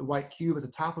between the white cube at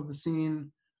the top of the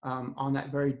scene on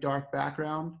that very dark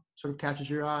background sort of catches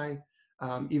your eye.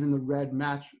 Even the red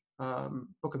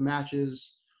book of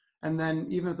matches. And then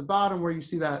even at the bottom where you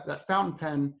see that fountain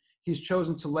pen, he's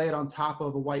chosen to lay it on top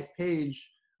of a white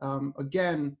page,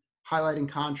 again, highlighting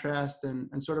contrast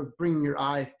and sort of bringing your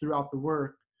eye throughout the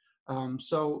work.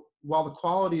 So while the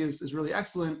quality is really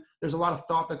excellent, there's a lot of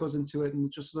thought that goes into it,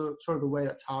 and just sort of the way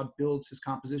that Todd builds his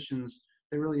compositions,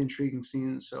 they're really intriguing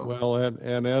scenes. So well,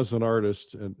 and as an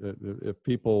artist, and if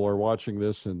people are watching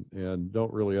this and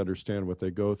don't really understand what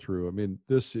they go through, I mean,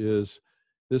 this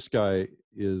guy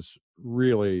is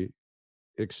really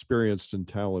experienced and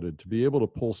talented to be able to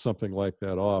pull something like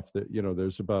that off. That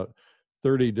there's about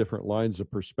 30 different lines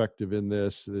of perspective in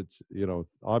this. It's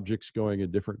objects going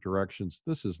in different directions.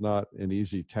 This is not an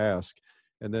easy task,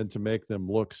 and then to make them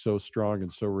look so strong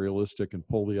and so realistic and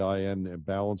pull the eye in and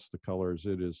balance the colors,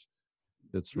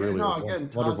 it's really a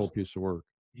wonderful piece of work.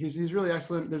 He's really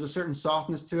excellent. There's a certain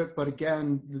softness to it, but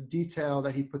again, the detail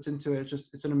that he puts into it,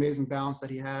 it's an amazing balance that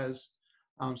he has.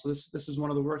 So this is one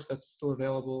of the works that's still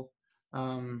available.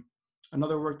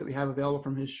 Another work that we have available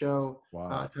from his show,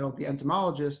 titled The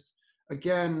Entomologist.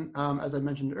 Again, as I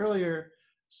mentioned earlier,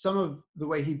 some of the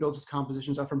way he builds his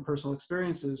compositions are from personal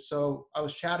experiences. So I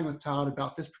was chatting with Todd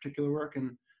about this particular work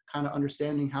and kind of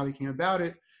understanding how he came about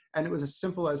it. And it was as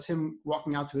simple as him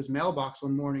walking out to his mailbox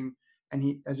one morning, and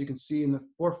he, as you can see in the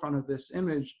forefront of this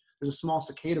image, there's a small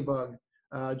cicada bug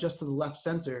just to the left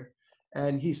center.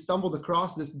 And he stumbled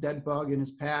across this dead bug in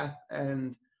his path,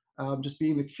 and just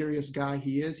being the curious guy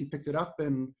he is, he picked it up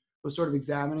and was sort of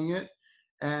examining it.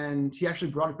 And he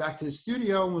actually brought it back to his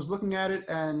studio and was looking at it,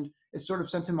 and it sort of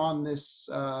sent him on this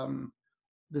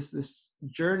this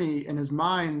journey in his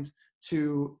mind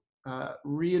to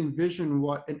re-envision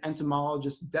what an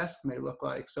entomologist's desk may look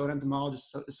like. So an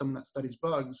entomologist is someone that studies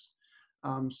bugs.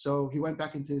 So he went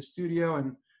back into his studio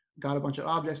and got a bunch of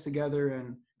objects together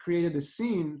and created this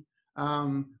scene.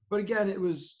 But again, it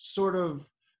was sort of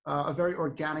a very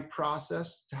organic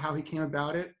process to how he came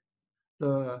about it.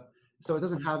 So it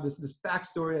doesn't have this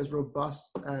backstory as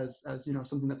robust as you know,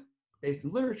 something that's based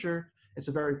in literature. It's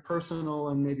a very personal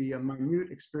and maybe a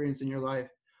minute experience in your life,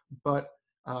 but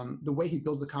the way he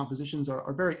builds the compositions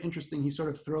are very interesting. He sort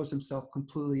of throws himself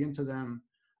completely into them,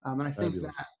 and I think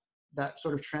that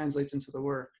sort of translates into the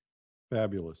work.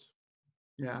 Fabulous.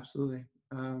 Yeah, absolutely.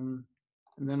 And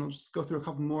then we'll just go through a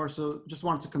couple more. So just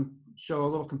wanted to show a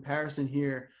little comparison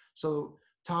here. So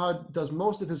Todd does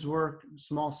most of his work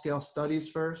small scale studies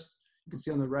first. You can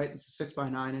see on the right, it's a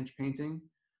 6x9 inch painting.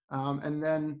 And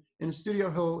then in the studio,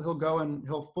 he'll go and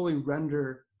he'll fully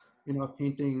render, you know, a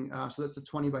painting. So that's a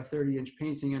 20x30 inch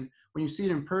painting. And when you see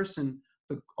it in person,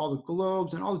 all the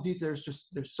globes and all the details,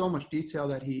 there's so much detail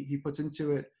that he puts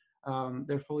into it.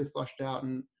 They're fully flushed out,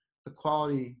 and the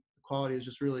quality is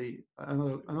just really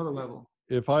another level.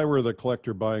 If I were the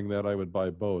collector buying that, I would buy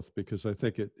both, because I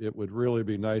think it would really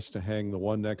be nice to hang the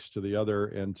one next to the other,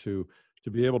 and to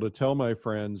be able to tell my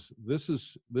friends, this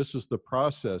is the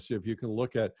process. If you can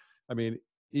look at, I mean,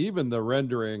 even the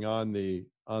rendering on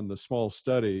the small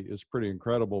study is pretty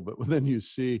incredible, but then you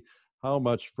see how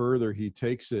much further he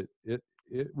takes it, it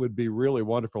would be really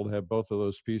wonderful to have both of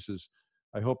those pieces.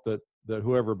 I hope that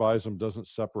whoever buys them doesn't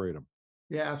separate them.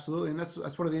 Yeah, absolutely. And that's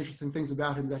one of the interesting things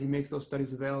about him, that he makes those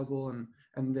studies available,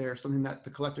 and they're something that the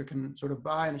collector can sort of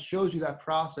buy, and it shows you that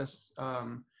process. I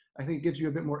think it gives you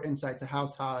a bit more insight to how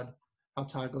Todd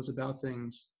goes about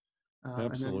things.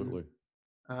 Absolutely.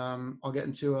 And then, I'll get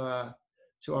into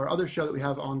to our other show that we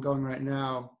have ongoing right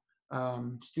now,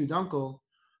 Stu Dunkel.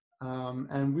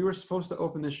 And we were supposed to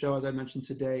open this show, as I mentioned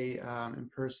today, in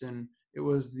person. It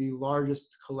was the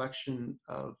largest collection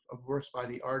of works by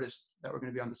the artist that were going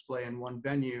to be on display in one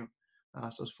venue.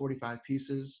 So it's 45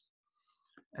 pieces.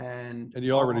 And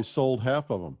you already sold half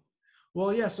of them.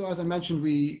 Well, yeah. So as I mentioned,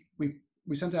 we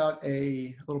sent out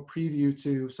a little preview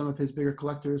to some of his bigger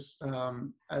collectors.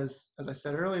 As I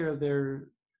said earlier, they're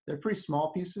pretty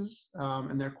small pieces,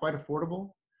 and they're quite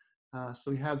affordable.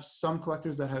 So we have some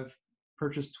collectors that have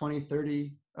purchased 20,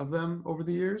 30 of them over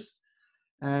the years.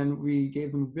 And we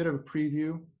gave them a bit of a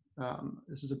preview.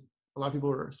 This is a lot of people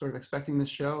were sort of expecting this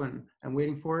show and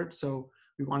waiting for it. So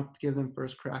we wanted to give them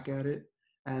first crack at it.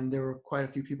 And there were quite a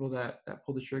few people that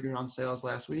pulled the trigger on sales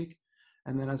last week.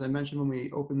 And then, as I mentioned, when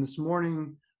we opened this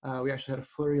morning, we actually had a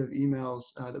flurry of emails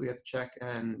that we had to check.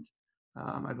 And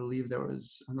I believe there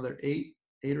was another eight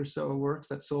or so works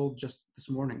that sold just this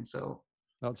morning. So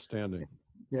outstanding.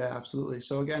 Yeah, absolutely.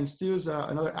 So again, Stu's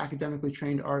another academically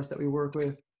trained artist that we work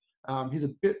with. He's a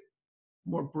bit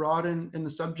more broad in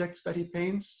the subjects that he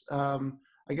paints.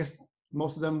 I guess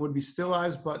most of them would be still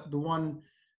lives, but the one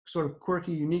sort of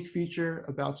quirky, unique feature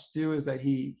about Stu is that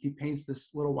he paints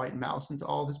this little white mouse into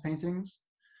all of his paintings.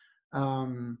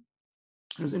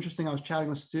 It was interesting. I was chatting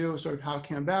with Stu, sort of how it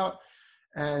came about,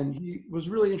 and he was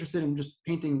really interested in just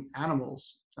painting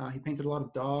animals. He painted a lot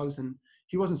of dogs, and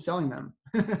he wasn't selling them.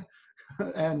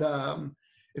 And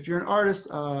if you're an artist,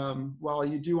 while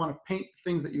you do want to paint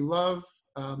things that you love,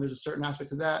 there's a certain aspect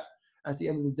to that. At the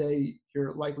end of the day,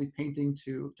 you're likely painting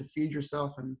to feed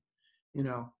yourself and, you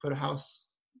know, put a house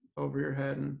over your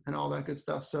head and all that good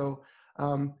stuff. So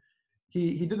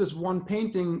he did this one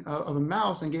painting of a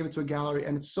mouse and gave it to a gallery,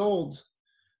 and it sold.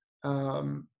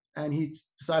 And he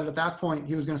decided at that point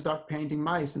he was going to start painting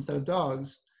mice instead of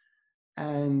dogs,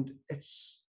 and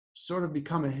it's sort of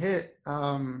become a hit.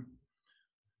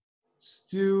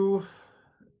 Stu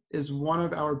is one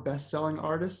of our best-selling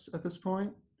artists at this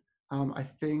point. I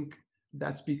think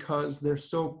that's because they're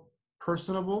so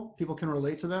personable. People can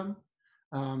relate to them.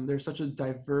 There's such a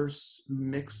diverse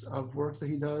mix of works that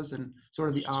he does and sort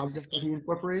of the objects that he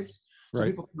incorporates. So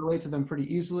people can relate to them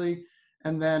pretty easily.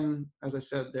 And then, as I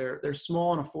said, they're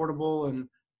small and affordable, and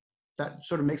that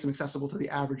sort of makes them accessible to the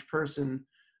average person,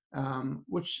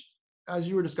 which as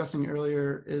you were discussing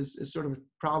earlier, is sort of a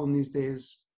problem these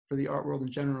days for the art world in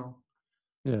general.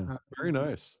 Yeah, Uh, very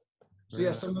nice. so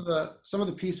yeah, some of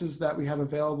the pieces that we have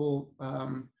available,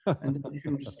 and then you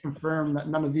can just confirm that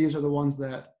none of these are the ones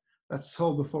that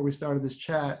sold before we started this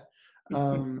chat.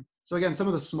 So again, some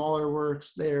of the smaller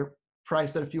works, they're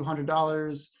priced at a few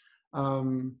 $100s,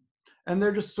 and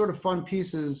they're just sort of fun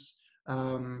pieces.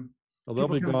 Well, they'll People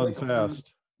be can gone relate to them.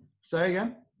 fast. Say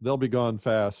again? They'll be gone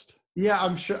fast. Yeah,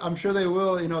 I'm sure they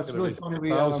will. You know, it's Gonna really be funny.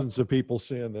 thousands of people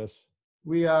seeing this.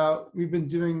 We've been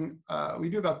doing we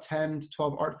do about 10 to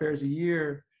 12 art fairs a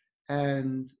year,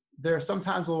 and there are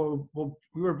sometimes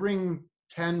we were bringing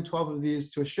 10, 12 of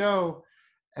these to a show,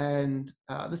 and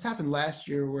this happened last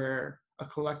year where a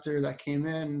collector that came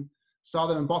in saw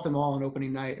them and bought them all on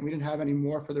opening night, and we didn't have any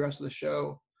more for the rest of the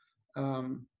show.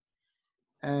 Well,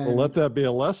 let And that be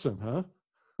a lesson, huh?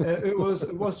 it was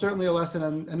certainly a lesson,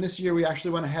 and this year we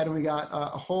actually went ahead and we got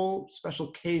a whole special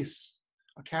case,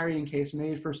 a carrying case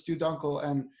made for Stu Dunkel,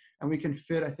 and we can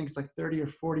fit, I think it's like 30 or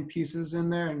 40 pieces in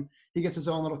there, and he gets his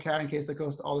own little carrying case that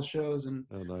goes to all the shows, and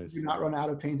Oh, nice. we do not run out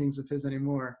of paintings of his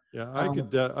anymore. Yeah,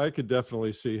 I could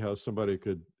definitely see how somebody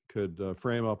could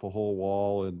frame up a whole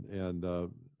wall and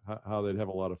how they'd have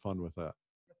a lot of fun with that.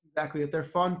 Exactly. They're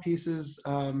fun pieces.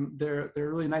 They're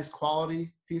really nice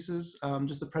quality pieces.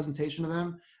 Just the presentation of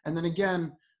them, and then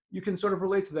again, you can sort of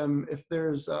relate to them. If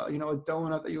there's you know, a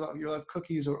donut that you love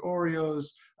cookies or Oreos.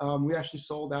 We actually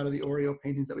sold out of the Oreo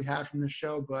paintings that we had from this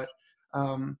show, but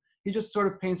he just sort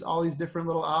of paints all these different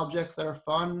little objects that are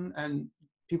fun and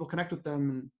people connect with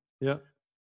them. Yeah,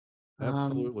 And,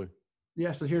 absolutely.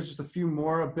 yeah, so here's just a few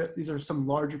more. These are some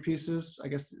larger pieces, I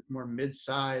guess more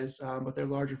mid-size, but they're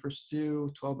larger for Stu,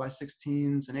 12 by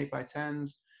 16s and 8 by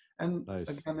 10s. And Nice.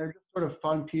 again, they're just sort of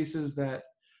fun pieces that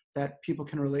people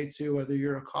can relate to, whether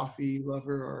you're a coffee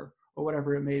lover or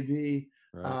whatever it may be.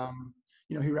 Right.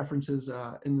 You know, he references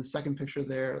in the second picture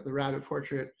there, the rabbit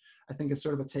portrait. I think it's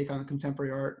sort of a take on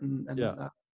contemporary art, and Yeah.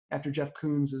 After Jeff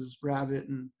Koons' Rabbit.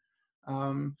 And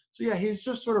so yeah, he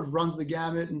just sort of runs the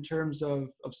gamut in terms of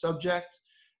subject,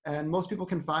 and most people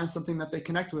can find something that they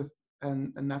connect with,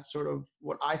 and that's sort of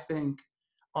what I think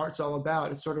art's all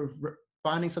about. It's sort of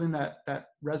finding something that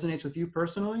resonates with you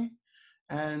personally,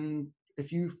 and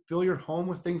if you fill your home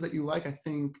with things that you like, I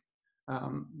think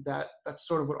that's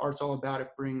sort of what art's all about. It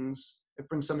brings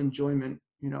some enjoyment,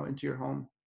 you know, into your home.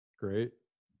 Great.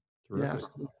 Yeah. Terrific.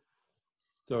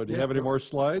 So do you Yeah. have any more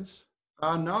slides?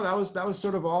 No, that was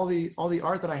sort of all the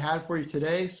art that I had for you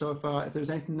today. So if there's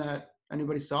anything that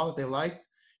anybody saw that they liked,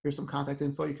 here's some contact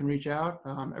info. You can reach out.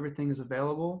 Everything is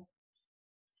available.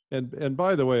 And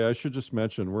by the way, I should just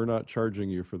mention, we're not charging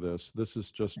you for this. This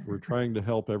is just, we're trying to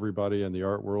help everybody in the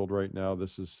art world right now.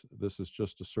 This is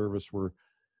just a service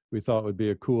we thought would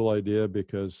be a cool idea,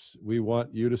 because we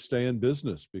want you to stay in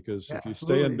business, because Yeah, if you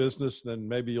absolutely. stay in business, then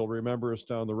maybe you'll remember us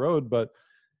down the road. But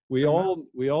we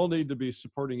all need to be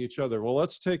supporting each other. Well,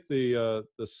 let's take the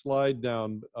slide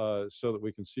down so that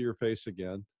we can see your face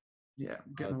again. Yeah.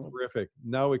 Terrific.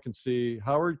 Now we can see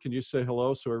Howard. Can you say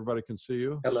hello so everybody can see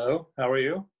you? Hello, how are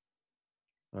you?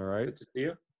 All right. Good to see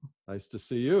you. Nice to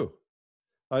see you.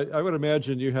 I would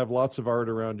imagine you have lots of art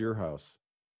around your house.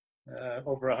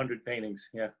 Over 100 paintings,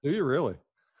 yeah. Do you really?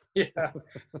 Yeah,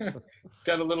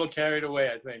 got a little carried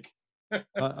away, I think.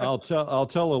 I'll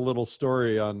tell a little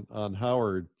story on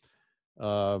Howard.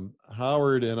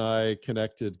 Howard and I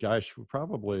connected, gosh,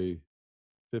 probably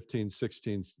 15,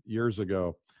 16 years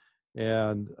ago.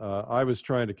 And I was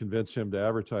trying to convince him to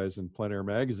advertise in Plein Air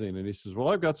magazine. And he says, well,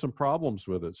 I've got some problems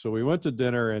with it. So we went to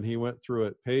dinner and he went through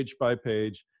it page by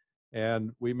page.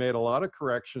 And we made a lot of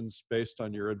corrections based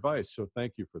on your advice. So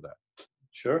thank you for that.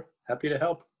 Sure, happy to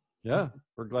help. Yeah,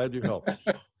 we're glad you helped.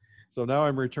 So now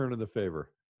I'm returning the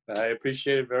favor. I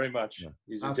appreciate it very much. Yeah.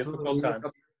 These are Absolutely. difficult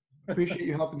times. Appreciate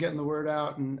you helping getting the word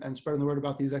out and spreading the word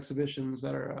about these exhibitions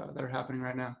that are happening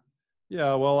right now.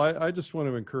 Yeah, well, I just want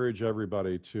to encourage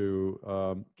everybody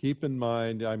to keep in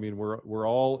mind, I mean, we're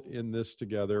all in this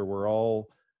together. We're all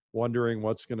wondering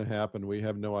what's going to happen. We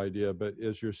have no idea. But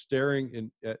as you're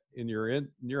staring in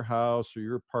your house or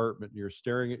your apartment, and you're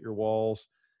staring at your walls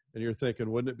and you're thinking,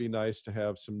 wouldn't it be nice to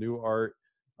have some new art?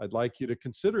 I'd like you to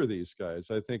consider these guys.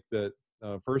 I think that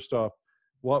first off,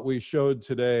 what we showed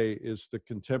today is the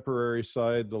contemporary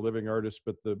side, the living artist,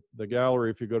 but the gallery,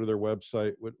 if you go to their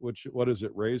website, what is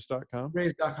it, Rehs.com?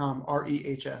 Rehs.com,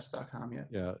 REHS.com,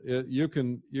 yeah. Yeah, you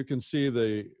can see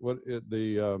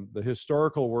the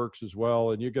historical works as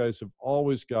well, and you guys have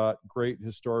always got great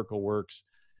historical works,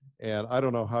 and I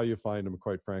don't know how you find them,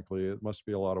 quite frankly. It must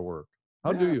be a lot of work.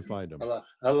 How do you find them?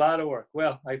 A lot of work.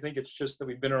 Well, I think it's just that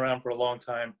we've been around for a long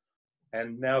time.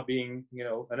 And now being,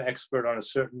 an expert on a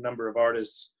certain number of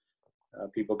artists,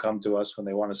 people come to us when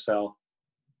they want to sell.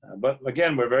 But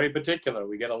again, we're very particular.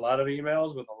 We get a lot of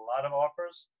emails with a lot of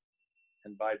offers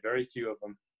and buy very few of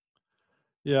them.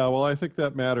 Yeah, well, I think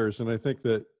that matters. And I think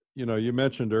that, you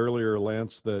mentioned earlier,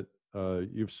 Lance, that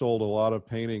you've sold a lot of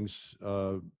paintings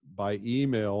by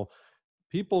email.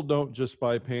 People don't just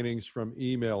buy paintings from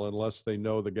email unless they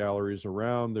know the galleries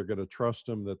around. They're going to trust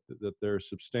them, that they're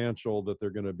substantial, that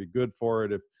they're going to be good for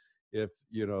it. If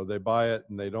they buy it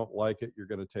and they don't like it, you're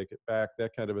going to take it back,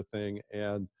 that kind of a thing.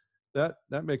 And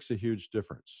that makes a huge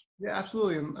difference. Yeah,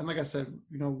 absolutely. And like I said,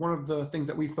 one of the things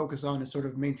that we focus on is sort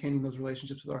of maintaining those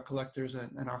relationships with our collectors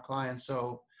and our clients.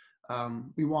 So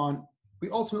we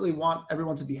ultimately want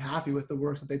everyone to be happy with the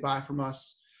works that they buy from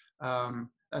us.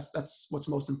 That's what's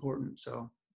most important. So,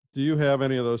 do you have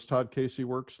any of those Todd Casey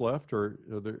works left, or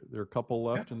are there are a couple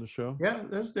left in the show? Yeah,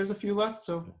 there's a few left.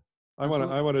 So, I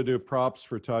want to do props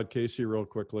for Todd Casey real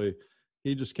quickly.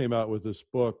 He just came out with this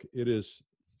book. It is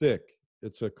thick.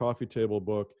 It's a coffee table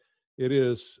book. It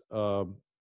is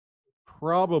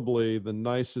probably the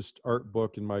nicest art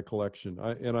book in my collection.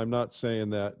 And I'm not saying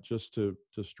that just to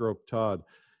stroke Todd.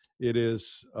 It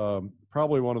is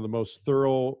probably one of the most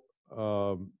thorough,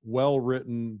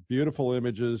 well-written, beautiful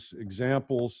images,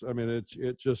 examples. I mean, it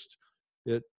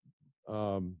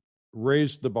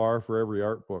raised the bar for every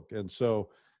art book. And so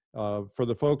for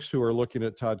the folks who are looking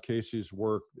at Todd Casey's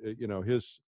work,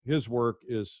 his work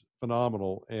is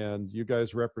phenomenal, and you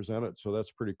guys represent it. So that's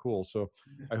pretty cool. So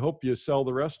I hope you sell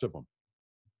the rest of them.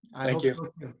 Thank you. So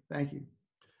too. Thank you.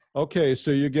 Okay, so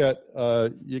you get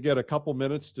a couple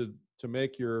minutes to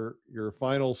make your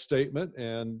final statement,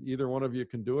 and either one of you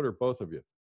can do it, or both of you.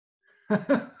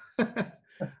 Dad,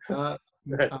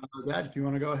 if you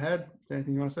want to go ahead, is there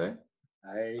anything you want to say?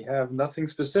 I have nothing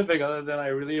specific other than I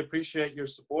really appreciate your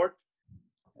support,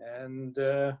 and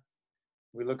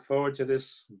we look forward to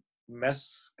this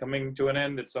mess coming to an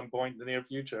end at some point in the near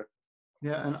future.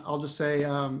 Yeah, and I'll just say,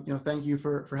 thank you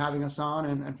for having us on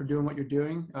and for doing what you're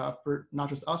doing for not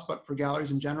just us, but for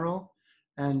galleries in general.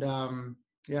 And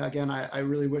yeah, again, I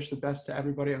really wish the best to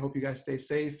everybody. I hope you guys stay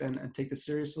safe and take this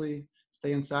seriously,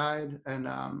 stay inside. And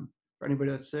for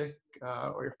anybody that's sick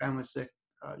or your family's sick,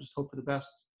 just hope for the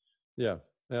best. Yeah,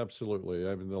 absolutely.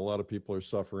 I mean, a lot of people are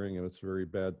suffering, and it's a very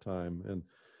bad time.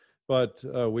 But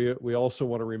we also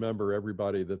want to remember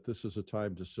everybody that this is a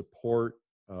time to support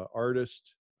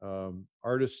artists.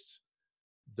 Artists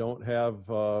don't have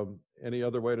any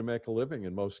other way to make a living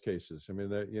in most cases. I mean,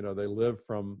 they live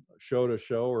from show to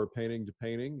show or painting to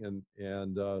painting,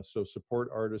 and so support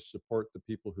artists, support the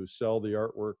people who sell the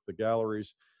artwork, the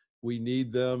galleries. We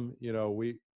need them.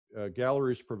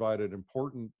 Galleries provide an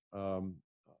important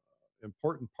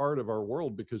part of our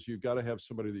world, because you've got to have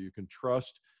somebody that you can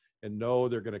trust and know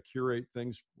they're going to curate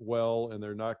things well, and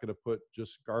they're not going to put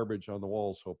just garbage on the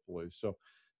walls, hopefully. So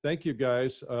thank you,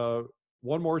 guys.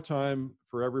 One more time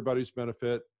for everybody's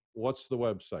benefit, what's the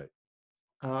website?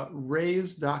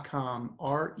 Rehs.com,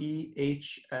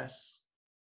 REHS.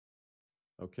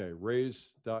 Okay,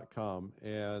 Rehs.com.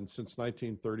 And since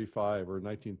 1935 or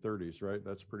 1930s, right?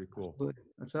 That's pretty cool. Absolutely.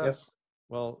 That's us. Yes.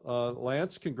 Well,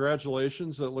 Lance,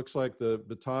 congratulations. It looks like the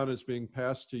baton is being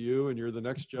passed to you, and you're the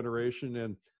next generation.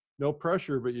 And no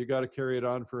pressure, but you got to carry it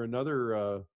on for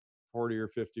another 40 or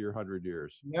 50 or 100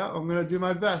 years. Yeah, I'm going to do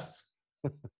my best.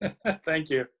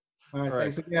 Thank you. All right,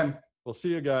 thanks again. We'll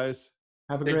see you guys.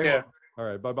 Have a Take great care. one. All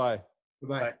right, bye-bye.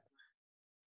 Bye-bye. Bye.